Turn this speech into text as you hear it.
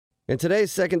In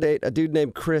today's second date, a dude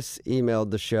named Chris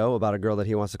emailed the show about a girl that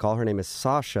he wants to call. Her name is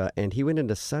Sasha, and he went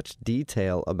into such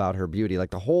detail about her beauty.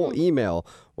 Like, the whole email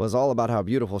was all about how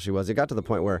beautiful she was. It got to the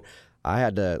point where I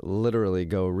had to literally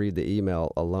go read the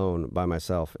email alone by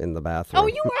myself in the bathroom. Oh,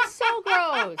 you are so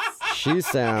gross. She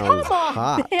sounds Come on,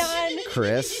 hot, man.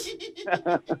 Chris.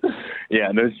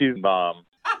 Yeah, no, she's bomb.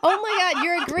 Oh my God,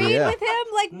 you're agreeing with him?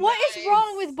 Like, what is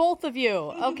wrong with both of you,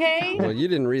 okay? Well, you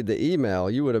didn't read the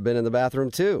email. You would have been in the bathroom,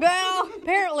 too. Well,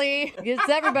 apparently, it's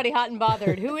everybody hot and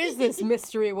bothered. Who is this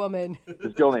mystery woman?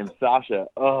 This girl named Sasha.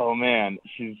 Oh, man,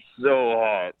 she's so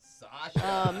hot. Sasha.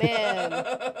 Oh,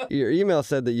 man. Your email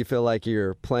said that you feel like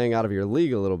you're playing out of your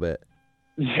league a little bit.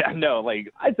 Yeah, no,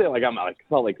 like, I'd say, like, I'm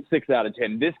about, like, 6 out of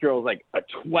 10. This girl's, like, a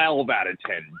 12 out of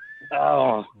 10.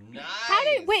 Oh.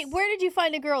 Nice. Where did you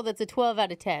find a girl that's a 12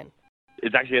 out of 10?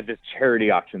 It's actually at this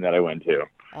charity auction that I went to.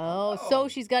 Oh, so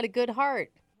she's got a good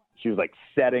heart. She was, like,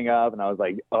 setting up, and I was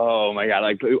like, oh, my God.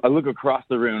 Like, I look across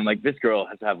the room, like, this girl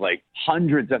has to have, like,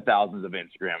 hundreds of thousands of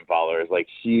Instagram followers. Like,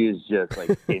 she is just,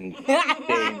 like,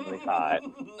 insanely hot.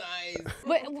 Nice.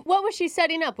 What was she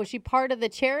setting up? Was she part of the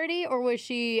charity, or was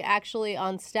she actually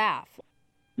on staff?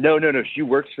 No. She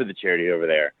works for the charity over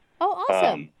there. Oh,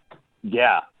 awesome.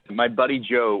 Yeah. My buddy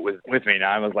Joe was with me, and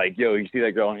I was like, yo, you see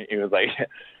that girl? And he was like,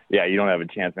 yeah, you don't have a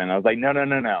chance, man. I was like, no.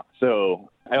 So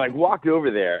I, like, walked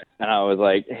over there, and I was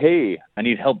like, hey, I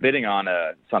need help bidding on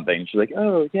something. She's like,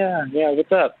 oh, yeah,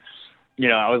 what's up? You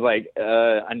know, I was like,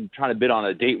 I'm trying to bid on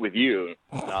a date with you.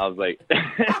 And I was like...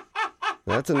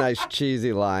 That's a nice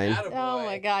cheesy line. Attaboy. Oh,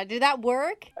 my God. Did that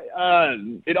work?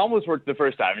 It almost worked the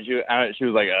first time. And she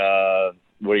was like,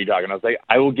 what are you talking? I was like,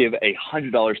 I will give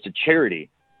 $100 to charity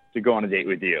to go on a date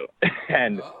with you.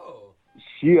 And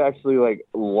she actually, like,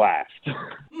 laughed.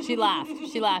 She laughed.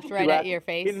 She laughed right at your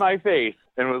face. In my face.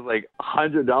 And was like,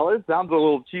 $100? Sounds a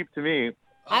little cheap to me.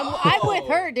 I'm with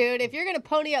her, dude. If you're going to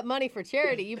pony up money for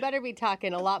charity, you better be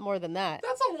talking a lot more than that.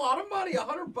 That's a lot of money,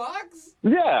 $100.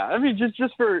 Yeah, I mean,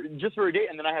 just for a date,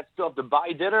 and then I still have to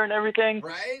buy dinner and everything.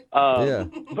 Right? Yeah.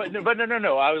 But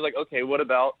no. I was like, okay, what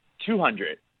about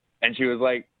 $200? And she was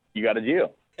like, you got a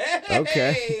deal. Hey,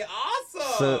 Okay. Awesome.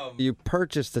 So you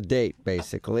purchased a date,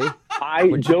 basically. I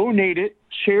donated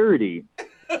charity.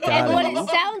 And what it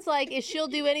sounds like is she'll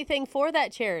do anything for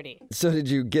that charity. So did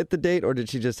you get the date, or did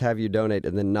she just have you donate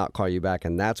and then not call you back,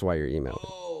 and that's why you're emailing?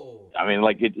 Oh. I mean,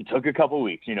 like, it took a couple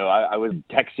weeks. You know, I would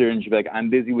text her, and she'd be like, I'm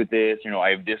busy with this. You know,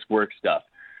 I have this work stuff.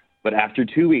 But after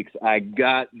 2 weeks, I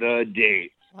got the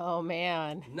date. Oh,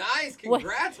 man. Nice.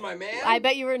 Congrats, my man. I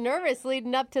bet you were nervous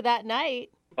leading up to that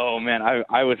night. Oh, man,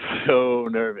 I was so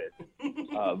nervous.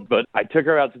 But I took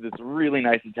her out to this really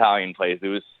nice Italian place. It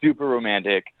was super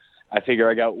romantic. I figure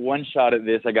I got one shot at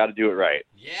this. I got to do it right.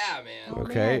 Yeah, man. Oh,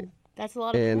 Okay. man. That's a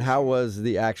lot of And pressure. how was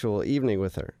the actual evening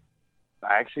with her?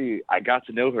 I got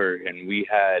to know her, and we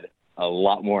had a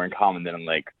lot more in common than,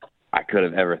 like, I could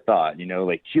have ever thought. You know,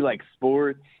 like, she likes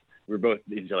sports. We're both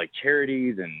into, like,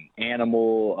 charities and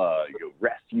animal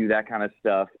rescue, that kind of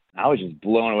stuff. I was just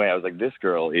blown away. I was like, this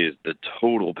girl is the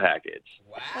total package.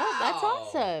 Wow. Oh, that's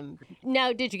awesome.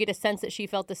 Now, did you get a sense that she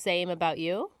felt the same about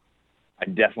you? I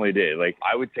definitely did. Like,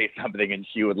 I would say something, and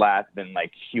she would laugh, and,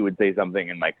 like, she would say something,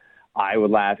 and, like, I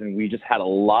would laugh, and we just had a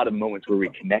lot of moments where we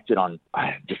connected on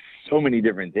just so many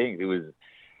different things. It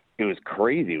was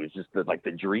crazy. It was just like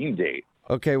the dream date.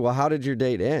 Okay, well, how did your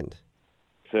date end?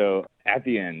 So at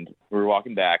the end, we were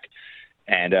walking back,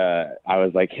 and I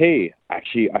was like, hey,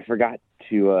 actually, I forgot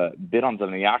to bid on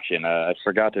something in the auction. I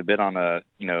forgot to bid on our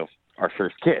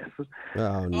first kiss.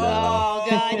 Oh, no. Oh,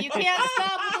 God. You can't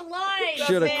stop with the line.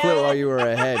 Should have quit while you were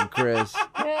ahead, Chris.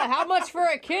 Yeah, how much for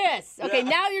a kiss? Okay,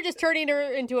 now you're just turning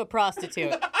her into a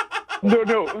prostitute.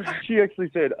 No. She actually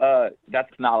said,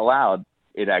 that's not allowed.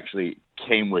 It actually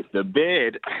came with the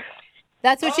bid.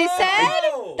 That's what she said?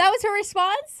 Oh. That was her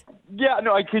response? Yeah,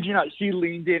 no, I kid you not. She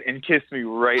leaned in and kissed me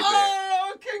right there.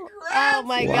 Oh, congrats. Oh,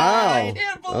 my Wow. God.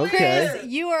 Can't believe Okay. it. Chris,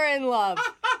 you are in love.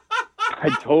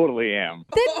 I totally am.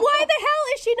 Then why the hell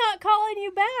is she not calling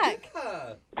you back?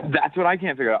 Huh. That's what I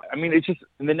can't figure out. I mean, it's just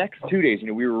in the next 2 days,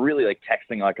 we were really like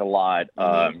texting like a lot,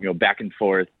 back and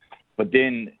forth. But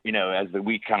then, as the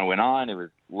week kind of went on, it was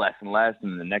less and less.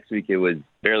 And the next week it was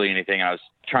barely anything. I was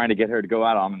trying to get her to go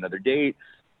out on another date.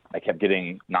 I kept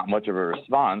getting not much of a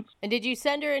response. And did you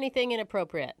send her anything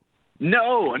inappropriate?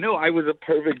 No, I was a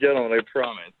perfect gentleman, I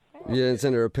promise. You didn't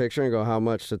send her a picture and go, how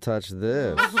much to touch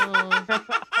this?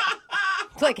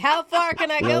 It's like, how far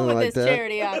can I go Nothing with like this that?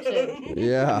 charity auction?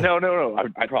 Yeah. No.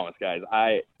 I promise, guys.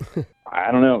 I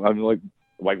don't know. I'm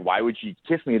like, why would she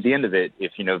kiss me at the end of it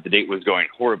if, the date was going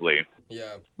horribly?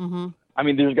 Yeah. Mm-hmm. I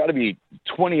mean, there's got to be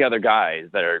 20 other guys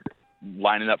that are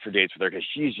lining up for dates with her because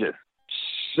she's just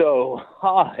so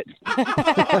hot.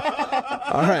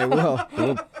 All right, well,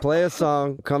 we'll play a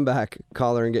song, come back,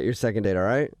 call her, and get your second date, all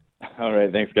right? All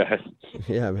right, thanks, guys.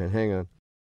 Yeah, man, hang on.